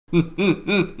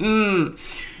You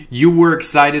were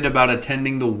excited about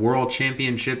attending the World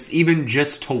Championships even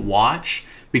just to watch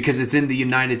because it's in the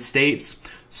United States?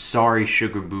 Sorry,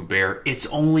 Sugar Boo Bear. It's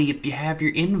only if you have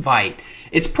your invite.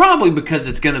 It's probably because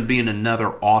it's going to be in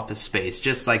another office space,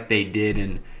 just like they did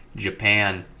in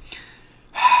Japan.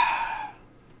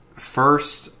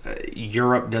 First,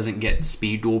 Europe doesn't get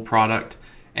Speed Duel product,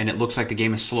 and it looks like the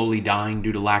game is slowly dying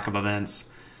due to lack of events.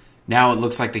 Now it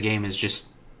looks like the game is just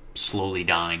slowly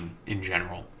dying in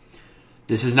general.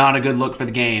 This is not a good look for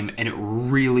the game, and it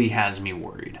really has me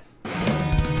worried.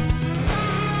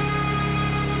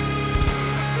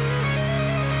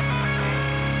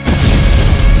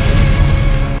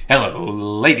 Hello,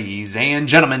 ladies and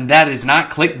gentlemen. That is not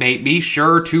clickbait. Be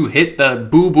sure to hit the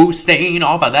boo-boo stain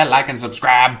off of that like and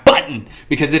subscribe button,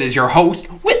 because it is your host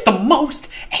with the most,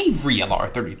 Avery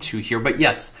LR32 here. But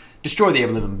yes, destroy the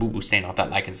ever-living boo-boo stain off that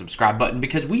like and subscribe button,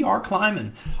 because we are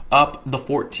climbing up the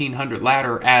 1400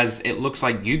 ladder as it looks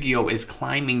like Yugioh is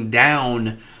climbing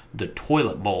down the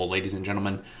toilet bowl, ladies and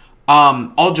gentlemen.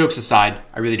 All jokes aside,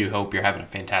 I really do hope you're having a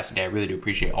fantastic day. I really do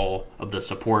appreciate all of the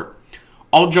support.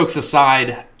 All jokes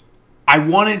aside, I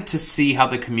wanted to see how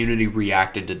the community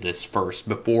reacted to this first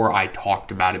before I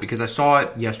talked about it, because I saw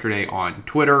it yesterday on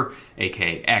Twitter,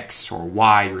 aka X or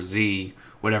Y or Z,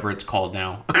 whatever it's called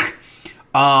now.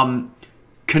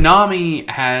 Konami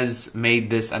has made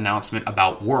this announcement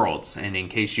about Worlds, and in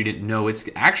case you didn't know, it's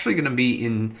actually going to be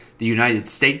in the United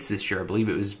States this year. I believe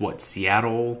it was,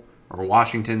 Seattle or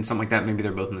Washington, something like that. Maybe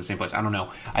they're both in the same place. I don't know.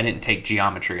 I didn't take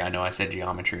geometry. I know I said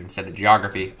geometry instead of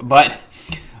geography. But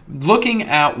looking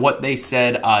at what they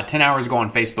said 10 hours ago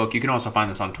on Facebook, you can also find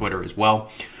this on Twitter as well.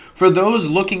 For those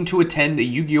looking to attend the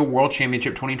Yu-Gi-Oh! World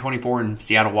Championship 2024 in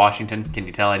Seattle, Washington, can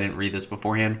you tell I didn't read this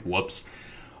beforehand? Whoops.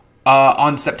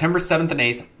 On September 7th and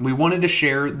 8th, we wanted to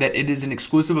share that it is an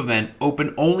exclusive event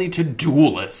open only to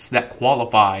duelists that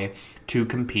qualify to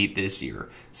compete this year.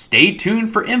 Stay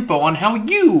tuned for info on how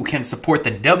you can support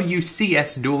the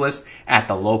WCS duelists at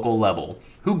the local level.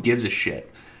 Who gives a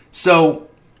shit? So,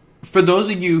 for those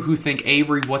of you who think,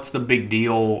 Avery, what's the big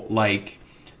deal? Like,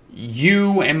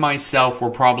 you and myself, we're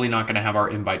probably not going to have our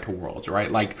invite to Worlds, right?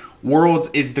 Like, Worlds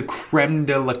is the creme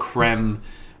de la creme,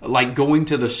 like going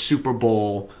to the Super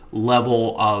Bowl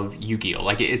level of Yu-Gi-Oh!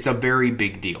 Like, it's a very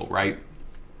big deal, right?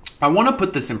 I want to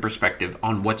put this in perspective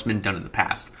on what's been done in the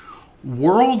past.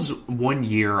 Worlds one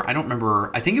year, I don't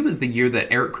remember, I think it was the year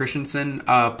that Eric Christensen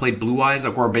played Blue Eyes,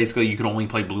 like where basically you could only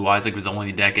play Blue Eyes, like it was the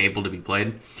only deck able to be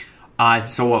played.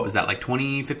 So what was that, like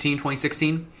 2015,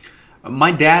 2016?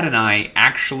 My dad and I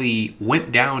actually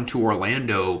went down to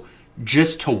Orlando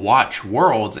just to watch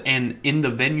Worlds, and in the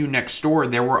venue next door,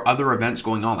 there were other events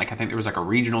going on. Like, I think there was like a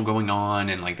regional going on,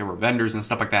 and like there were vendors and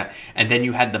stuff like that. And then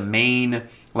you had the main,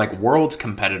 like, Worlds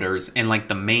competitors in like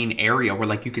the main area where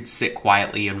like you could sit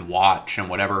quietly and watch and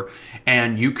whatever.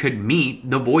 And you could meet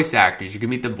the voice actors. You could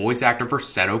meet the voice actor for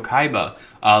Seto Kaiba,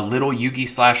 Little Yugi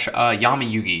 / Yama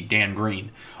Yugi, Dan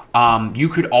Green. You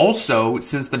could also,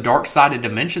 since the Dark Side of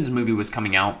Dimensions movie was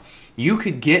coming out, you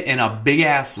could get in a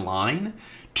big-ass line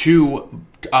to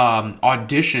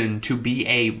audition to be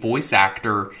a voice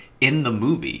actor in the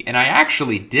movie. And I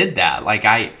actually did that. Like,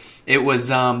 it was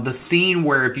the scene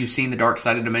where, if you've seen the Dark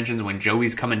Side of Dimensions, when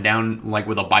Joey's coming down, like,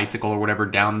 with a bicycle or whatever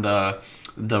down the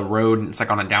road, and it's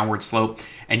like on a downward slope,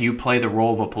 and you play the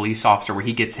role of a police officer where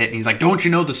he gets hit and he's like, "Don't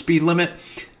you know the speed limit?"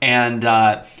 And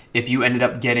if you ended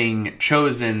up getting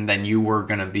chosen, then you were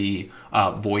going to be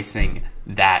voicing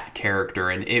that character.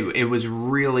 And it was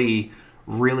really,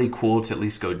 really cool to at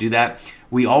least go do that.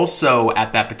 We also,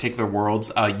 at that particular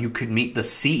Worlds, you could meet the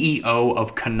CEO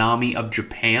of Konami of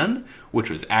Japan, which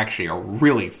was actually a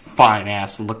really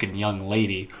fine-ass looking young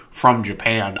lady from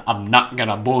Japan. I'm not going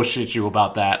to bullshit you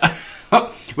about that.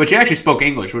 But she actually spoke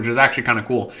English, which was actually kind of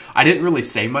cool. I didn't really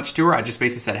say much to her. I just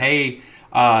basically said, "Hey,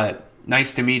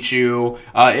 nice to meet you."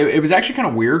 It was actually kind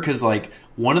of weird because, like,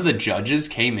 one of the judges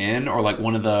came in, or like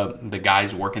one of the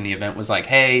guys working the event was like,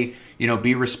 "Hey, you know,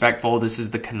 be respectful. This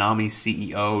is the Konami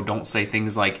CEO. Don't say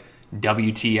things like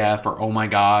WTF or oh my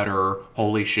God or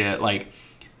holy shit." Like,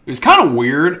 it was kind of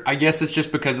weird. I guess it's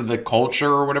just because of the culture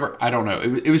or whatever. I don't know.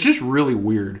 It was just really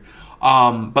weird.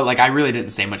 But like, I really didn't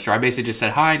say much to her. I basically just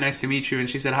said, "Hi, nice to meet you." And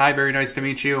she said, "Hi, very nice to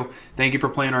meet you. Thank you for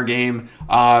playing our game.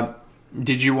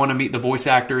 Did you want to meet the voice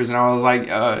actors?" And I was like,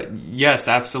 "Yes,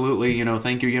 absolutely. You know,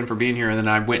 thank you again for being here." And then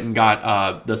I went and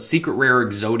got the Secret Rare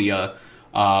Exodia,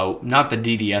 not the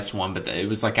DDS one, but it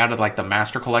was like out of like the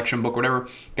Master Collection book, whatever.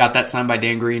 Got that signed by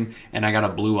Dan Green, and I got a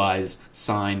Blue Eyes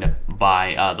signed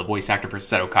by the voice actor for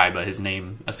Seto Kaiba. His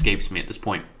name escapes me at this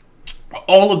point.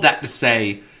 All of that to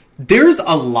say, there's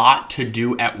a lot to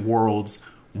do at Worlds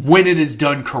when it is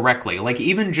done correctly. Like,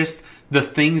 even just the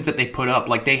things that they put up,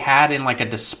 like they had in like a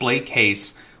display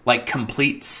case, like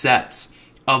complete sets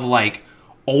of like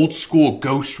old school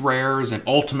Ghost Rares and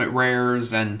Ultimate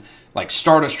Rares and like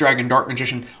Stardust Dragon, Dark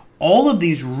Magician, all of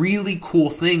these really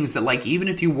cool things that, like, even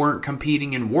if you weren't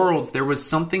competing in Worlds, there was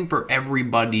something for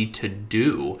everybody to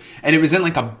do. And it was in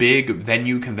like a big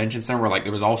venue convention center where like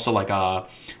there was also like a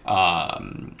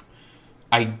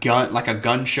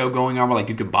gun show going on where like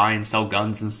you could buy and sell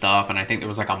guns and stuff. And I think there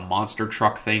was like a monster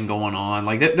truck thing going on.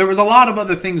 Like there was a lot of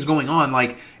other things going on.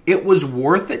 Like, it was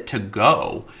worth it to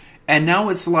go. And now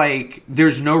it's like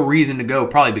there's no reason to go,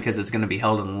 probably because it's going to be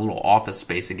held in a little office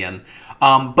space again.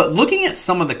 But looking at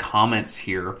some of the comments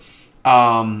here,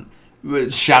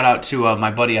 shout out to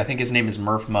my buddy, I think his name is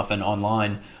Murph Muffin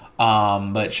online,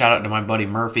 but shout out to my buddy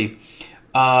Murphy.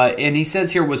 And he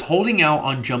says here, was holding out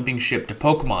on jumping ship to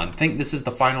Pokemon. Think this is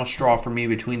the final straw for me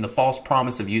between the false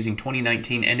promise of using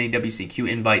 2019 NAWCQ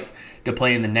invites to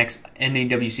play in the next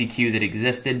NAWCQ that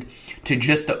existed to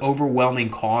just the overwhelming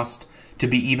cost to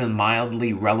be even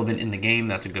mildly relevant in the game.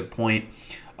 That's a good point.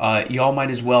 Y'all might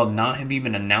as well not have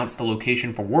even announced the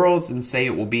location for Worlds and say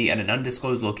it will be at an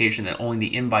undisclosed location that only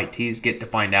the invitees get to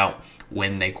find out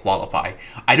when they qualify.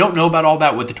 I don't know about all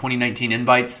that with the 2019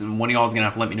 invites, and one of y'all is going to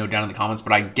have to let me know down in the comments,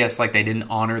 but I guess like they didn't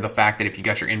honor the fact that if you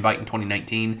got your invite in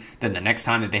 2019, then the next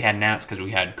time that they had Nats, because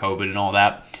we had COVID and all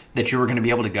that, that you were going to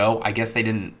be able to go. I guess they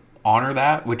didn't honor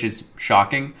that, which is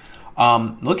shocking.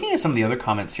 Looking at some of the other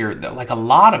comments here, like a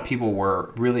lot of people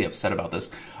were really upset about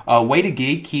this. Way to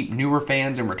gatekeep newer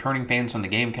fans and returning fans from the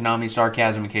game. Konami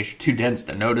sarcasm in case you're too dense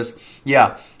to notice.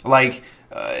 Yeah, like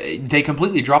they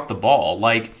completely dropped the ball.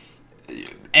 Like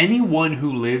anyone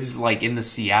who lives like in the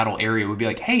Seattle area would be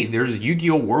like, hey, there's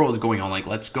Yu-Gi-Oh! Worlds going on. Like,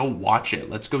 let's go watch it.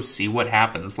 Let's go see what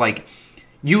happens. Like,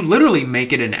 you literally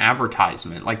make it an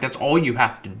advertisement. Like, that's all you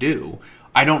have to do.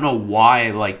 I don't know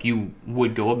why, like, you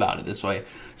would go about it this way.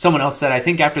 Someone else said, I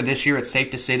think after this year, it's safe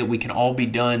to say that we can all be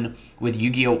done with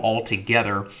Yu-Gi-Oh!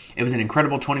 Altogether. It was an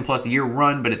incredible 20-plus year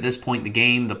run, but at this point, the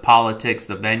game, the politics,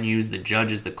 the venues, the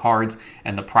judges, the cards,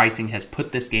 and the pricing has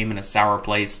put this game in a sour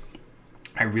place.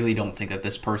 I really don't think that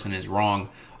this person is wrong.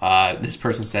 This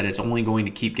person said it's only going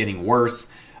to keep getting worse.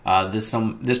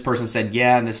 This person said,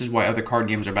 yeah, and this is why other card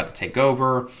games are about to take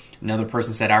over. Another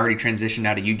person said, I already transitioned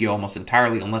out of Yu-Gi-Oh! Almost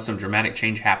entirely. Unless some dramatic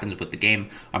change happens with the game,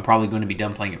 I'm probably going to be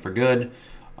done playing it for good.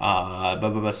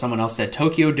 Someone else said,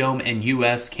 Tokyo Dome and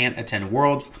US can't attend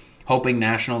Worlds. Hoping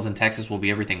Nationals in Texas will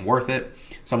be everything worth it.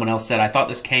 Someone else said, I thought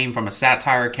this came from a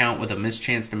satire account with a missed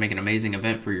chance to make an amazing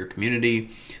event for your community.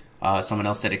 Someone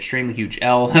else said, extremely huge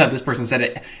L. This person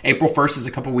said, April 1st is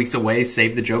a couple weeks away.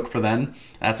 Save the joke for then.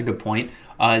 That's a good point.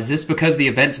 Is this because the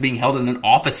event's being held in an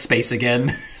office space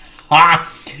again?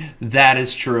 That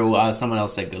is true. Someone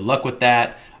else said, good luck with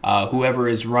that. Whoever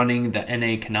is running the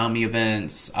NA Konami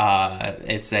events,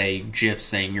 it's a GIF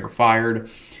saying you're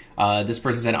fired. This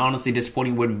person said, honestly,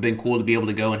 disappointing. Would have been cool to be able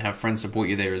to go and have friends support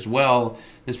you there as well.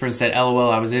 This person said,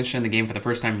 LOL, I was interested in the game for the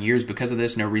first time in years because of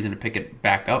this. No reason to pick it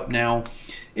back up now.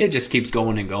 It just keeps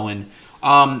going and going.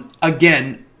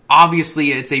 Again,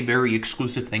 obviously, it's a very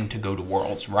exclusive thing to go to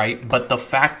Worlds, right? But the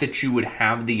fact that you would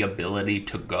have the ability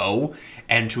to go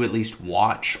and to at least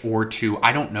watch or to,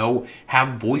 I don't know, have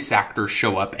voice actors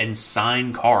show up and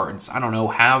sign cards. I don't know,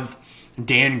 have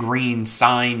Dan Green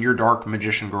sign your Dark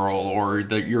Magician Girl or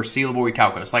your Seal Boy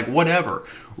Calcos, like whatever,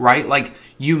 right? Like,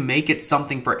 you make it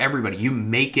something for everybody. You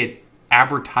make it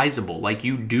advertisable. Like,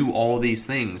 you do all these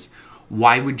things.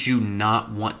 Why would you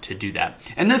not want to do that?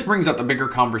 And this brings up the bigger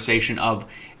conversation of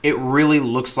it really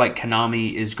looks like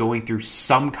Konami is going through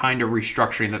some kind of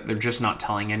restructuring that they're just not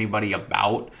telling anybody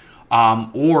about,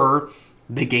 or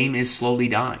the game is slowly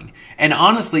dying. And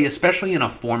honestly, especially in a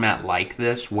format like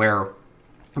this where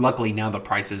luckily now the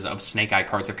prices of Snake Eye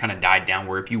cards have kind of died down,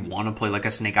 where if you want to play like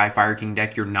a Snake Eye Fire King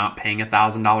deck, you're not paying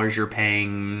 $1,000. You're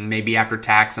paying, maybe after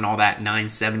tax and all that,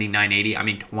 $970, $980. I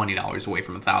mean, $20 away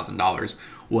from $1,000.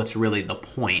 What's really the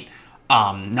point?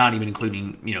 Not even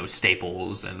including,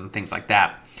 staples and things like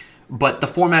that. But the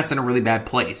format's in a really bad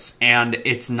place, and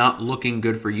it's not looking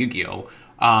good for Yu-Gi-Oh!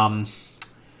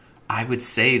 I would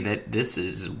say that this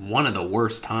is one of the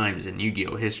worst times in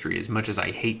Yu-Gi-Oh! History, as much as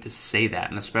I hate to say that,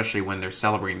 and especially when they're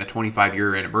celebrating the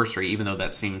 25-year anniversary, even though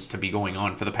that seems to be going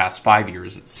on for the past 5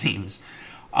 years, it seems.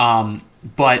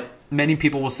 But many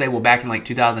people will say, well, back in like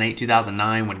 2008,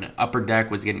 2009, when Upper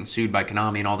Deck was getting sued by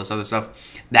Konami and all this other stuff,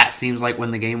 that seems like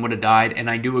when the game would have died, and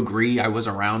I do agree, I was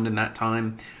around in that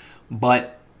time.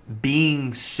 But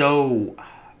being so,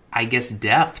 I guess,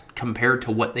 deft compared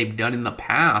to what they've done in the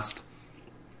past,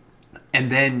 And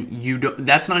then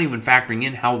that's not even factoring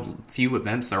in how few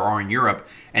events there are in Europe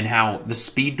and how the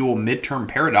Speed Duel Midterm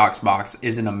Paradox box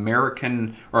is an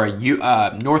American or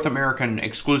a North American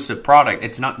exclusive product.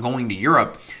 It's not going to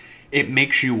Europe. It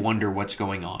makes you wonder what's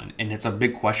going on. And it's a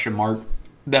big question mark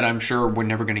that I'm sure we're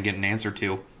never going to get an answer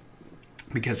to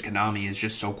because Konami is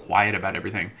just so quiet about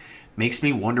everything. Makes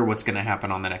me wonder what's going to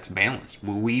happen on the next ban list.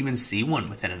 Will we even see one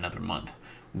within another month?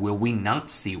 Will we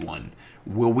not see one?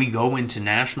 Will we go into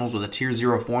Nationals with a Tier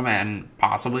 0 format and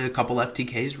possibly a couple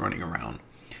FTKs running around?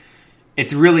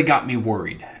 It's really got me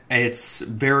worried. It's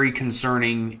very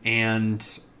concerning,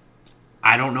 and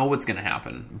I don't know what's going to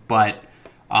happen. But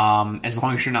as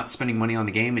long as you're not spending money on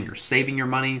the game and you're saving your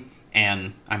money,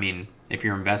 and, I mean, if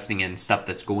you're investing in stuff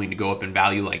that's going to go up in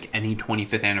value, like any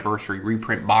 25th anniversary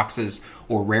reprint boxes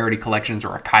or rarity collections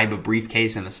or a Kaiba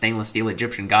briefcase and the stainless steel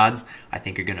Egyptian gods, I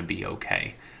think you're going to be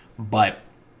okay. But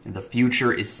the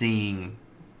future is seeing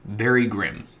very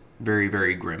grim. Very,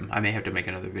 very grim. I may have to make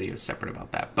another video separate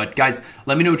about that. But guys,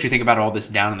 let me know what you think about all this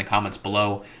down in the comments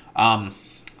below.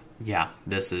 Yeah,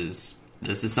 this is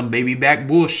some baby back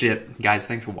bullshit. Guys,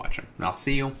 thanks for watching. And I'll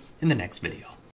see you in the next video.